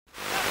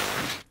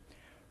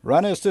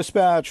Runners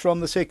dispatch from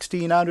the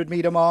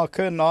 1600-metre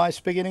marker. Nice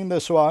beginning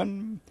this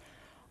one.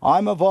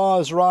 I'm a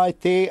Vase right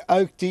there.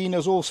 Oak Dean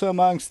is also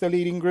amongst the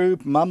leading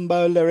group.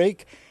 Mumbo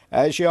Lyric.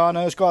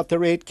 Asiana's got the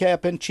red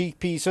cap and cheek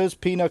pieces.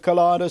 Pina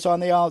Coladas on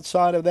the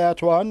outside of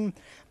that one.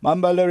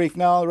 Mumbo Lyric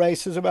now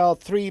races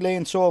about 3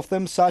 lengths off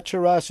them. Such a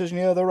Rush is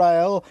near the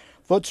rail.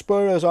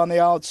 Footspur is on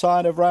the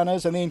outside of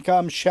runners, and then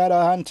comes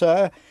Shadow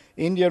Hunter.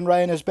 Indian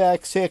Rain is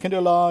back second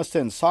to last,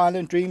 and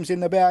Silent Dreams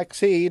in the back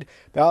seat,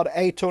 about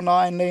 8 or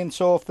 9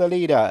 lengths off the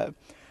leader.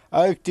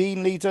 Oak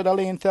Dean leads at a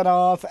length and a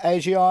half.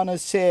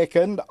 Asiana's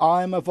second.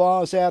 I'm a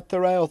Vase at the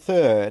rail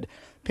third.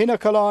 Pina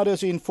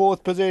Coladas in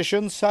fourth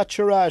position. Such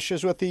a Rush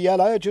is with the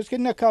yellow, just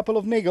getting a couple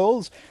of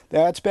niggles.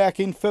 That's back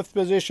in fifth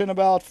position,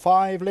 about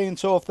 5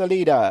 lengths off the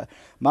leader.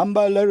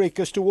 Mumbo Lyric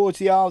is towards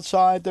the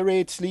outside, the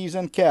red sleeves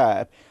and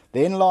cap.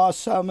 Then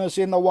Last Summer's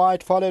in the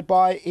white, followed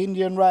by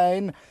Indian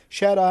Rain.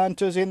 Shadow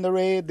Hunters in the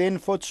red, then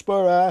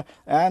Footspur,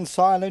 and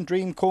Silent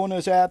Dream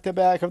corners at the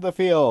back of the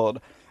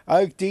field.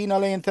 Oak Dean a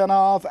length and a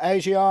half.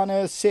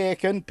 Asiana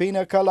second.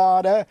 Pina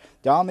Colada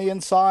down the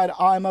inside.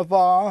 I'm a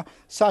Vase.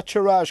 Such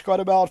a Rush got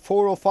about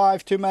 4 or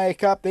 5 to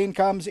make up. Then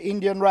comes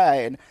Indian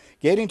Rain.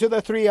 Getting to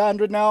the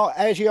 300 now.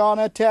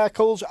 Asiana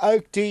tackles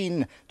Oak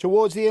Dean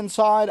towards the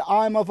inside.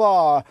 I'm a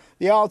Vase.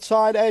 The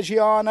outside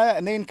Asiana,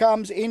 and then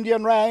comes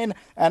Indian Rain,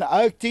 and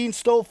Oak Dean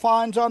still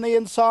finds on the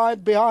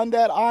inside. Behind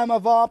that, I'm a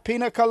Vase.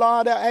 Pina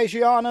Colada.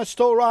 Asiana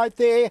still right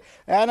there,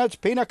 and it's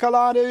Pina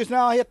Colada who's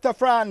now hit the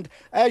front.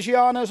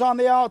 Asiana's on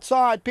the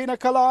outside. Pina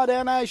Colada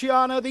and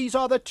Asiana, these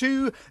are the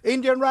two.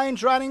 Indian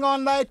Rain's running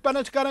on late, but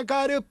it's going to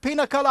go to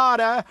Pina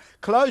Colada.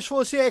 Close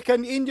for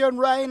second. Indian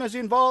Rain is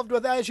involved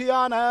with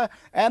Asiana,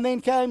 and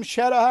then came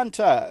Shadow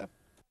Hunter.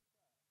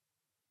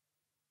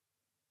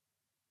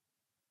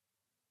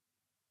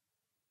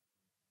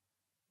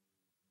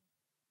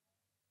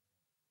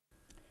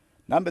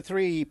 Number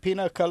 3,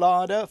 Pina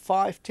Colada,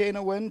 5.10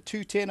 a win,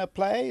 2.10 a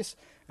place.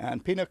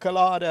 And Pina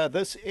Colada,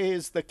 this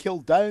is the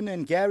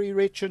Kildonan, Gary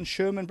Rich and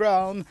Sherman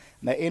Brown.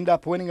 And they end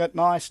up winning it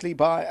nicely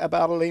by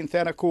about a length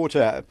and a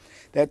quarter.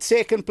 That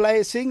second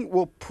placing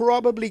will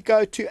probably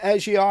go to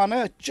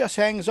Asiana. Just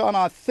hangs on,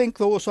 I think,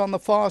 the horse on the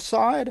far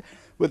side.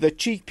 With the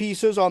cheek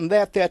pieces on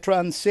that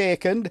runs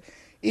second.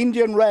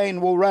 Indian Rain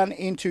will run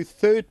into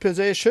third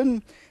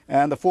position.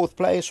 And the fourth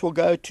place will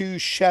go to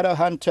Shadow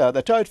Hunter.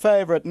 The tote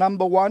favourite,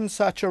 number 1,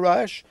 Such a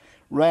Rush,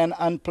 ran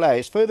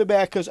unplaced. Further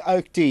back is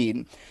Oak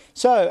Dean.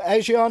 So,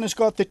 Asiana's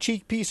got the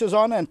cheek pieces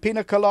on, and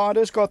Pina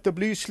Colada's got the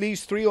blue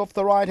sleeves, 3 off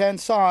the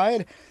right-hand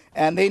side.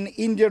 And then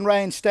Indian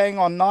Rain staying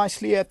on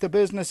nicely at the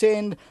business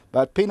end.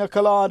 But Pina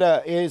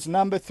Colada is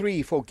number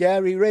 3 for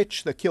Gary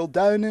Rich, the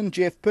Kildonan,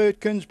 Jeff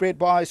Perkins, bred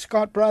by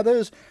Scott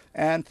Brothers,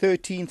 and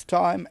 13th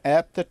time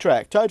at the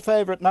track. Tote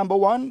favourite, number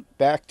 1,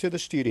 back to the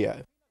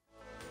studio.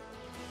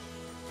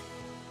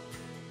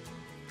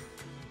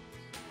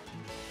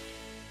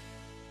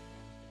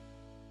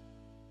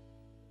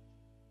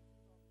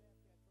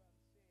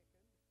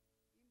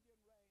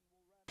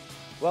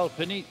 Well,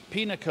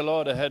 Pina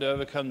Colada had to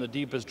overcome the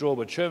deepest draw,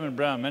 but Sherman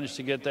Brown managed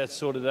to get that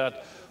sorted out.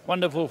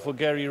 Wonderful for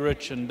Gary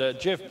Rich, and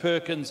Jeff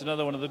Perkins,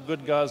 another one of the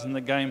good guys in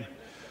the game.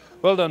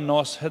 Well done,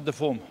 Nos, had the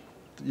form.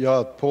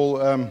 Yeah,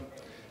 Paul,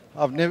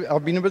 I've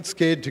been a bit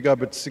scared to go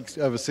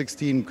over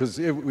 16 because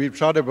we've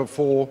tried it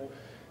before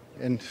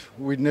and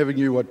we never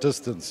knew what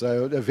distance.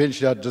 So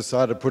eventually I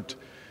decided to put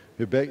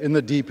her back in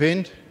the deep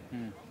end.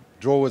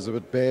 Draw was a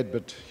bit bad,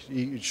 but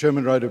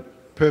Sherman rode a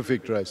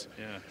perfect race.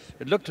 Yeah.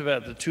 It looked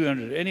about the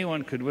 200.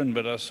 Anyone could win,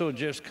 but I saw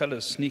Jeff's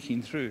colours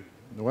sneaking through.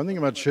 The one thing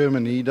about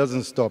Sherman, he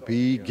doesn't stop.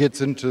 He gets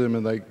into them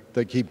and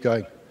they keep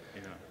going.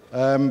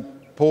 Yeah.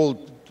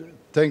 Paul,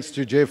 thanks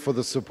to Jeff for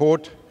the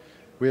support.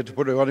 We had to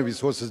put one of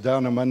his horses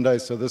down on Monday,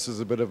 so this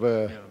is a bit of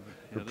a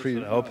reprieve.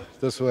 This will help.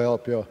 This will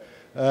help,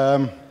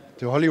 yeah.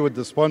 To Hollywood,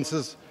 the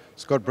sponsors,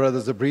 Scott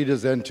Brothers, the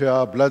breeders, and to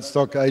our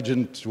bloodstock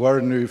agent,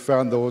 Warren, who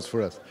found the horse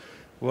for us.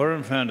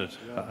 Warren found it.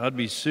 Yeah. I'd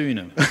be suing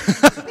him.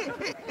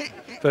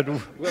 But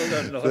well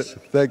done, Loss.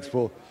 Thanks,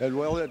 Paul. And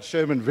well done,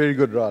 Sherman. Very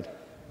good ride.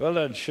 Well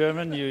done,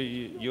 Sherman.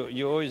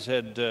 You always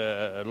had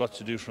a lot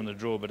to do from the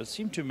draw, but it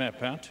seemed to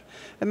map out.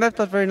 It mapped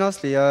out very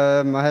nicely.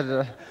 I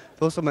had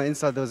also on my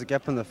inside there was a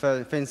gap on the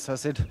fence. I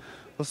said,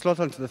 we'll slot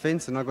onto the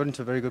fence, and I got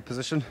into a very good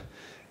position.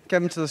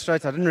 Came into the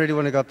straight. I didn't really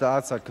want to go up the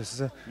outside because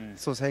the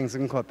horse hangs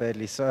in quite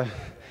badly. So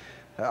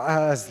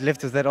I was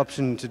left with that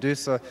option to do.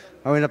 So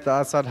I went up the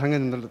outside, hung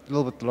in a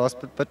little bit the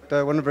last bit, but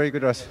won a very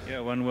good race.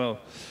 Yeah, won well.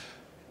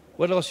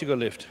 What else you got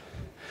left?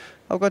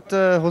 I've got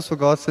a horse for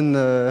Garth in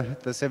the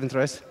 7th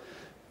race.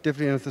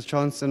 Definitely with this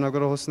chance, and I've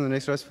got a horse in the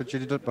next race for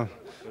Judy Dutma.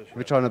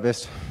 We're trying our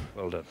best.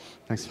 Well done.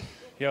 Thanks.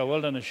 Yeah, well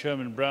done to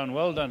Sherman Brown.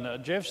 Well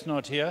done. Jeff's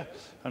not here,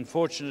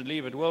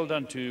 unfortunately, but well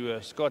done to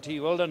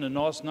Scotty. Well done to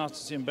Nas. Nice to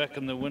see him back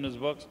in the winner's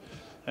box.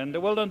 And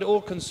well done to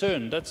all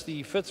concerned. That's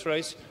the 5th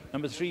race,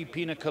 number 3,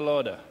 Pina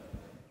Colada.